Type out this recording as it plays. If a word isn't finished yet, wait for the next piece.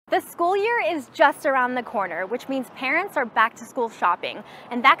The school year is just around the corner, which means parents are back to school shopping.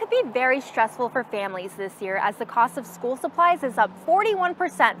 And that could be very stressful for families this year as the cost of school supplies is up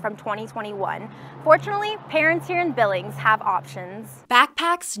 41% from 2021. Fortunately, parents here in Billings have options.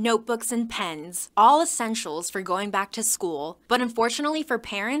 Backpacks, notebooks, and pens, all essentials for going back to school. But unfortunately for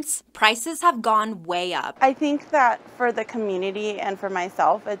parents, prices have gone way up. I think that for the community and for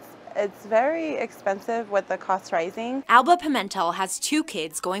myself, it's very expensive with the cost rising. Alba Pimentel has 2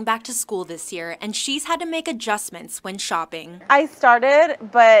 kids going back to school this year, and she's had to make adjustments when shopping. I started,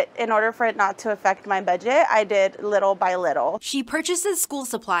 but in order for it not to affect my budget, I did little by little. She purchases school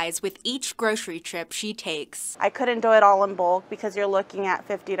supplies with each grocery trip she takes. I couldn't do it all in bulk because you're looking at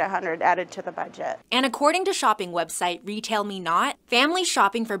 $50 to $100 added to the budget. And according to shopping website Retail Me Not, families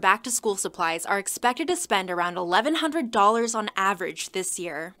shopping for back-to-school supplies are expected to spend around $1,100 on average this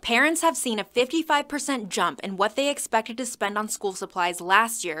year. Parents have seen a 55% jump in what they expected to spend on school supplies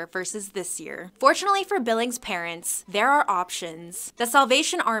last year versus this year. Fortunately for Billings parents, there are options. The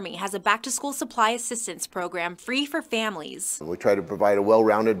Salvation Army has a back-to-school supply assistance program free for families. We try to provide a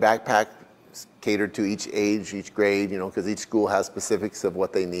well-rounded backpack catered to each age, each grade, because each school has specifics of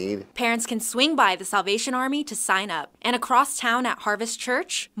what they need. Parents can swing by the Salvation Army to sign up. And across town at Harvest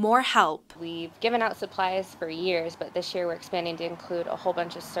Church, more help. We've given out supplies for years, but this year we're expanding to include a whole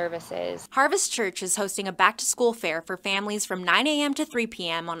bunch of services. Harvest Church is hosting a back-to-school fair for families from 9 a.m. to 3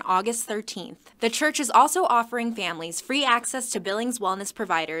 p.m. on August 13th. The church is also offering families free access to Billings wellness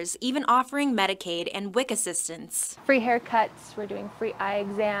providers, even offering Medicaid and WIC assistance. Free haircuts, we're doing free eye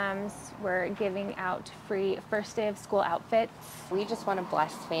exams, we're giving out free first day of school outfits. We just want to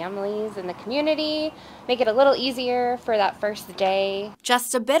bless families in the community, make it a little easier for that first day.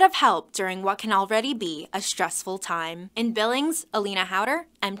 Just a bit of help during what can already be a stressful time. In Billings, Alina Howder,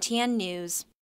 MTN News.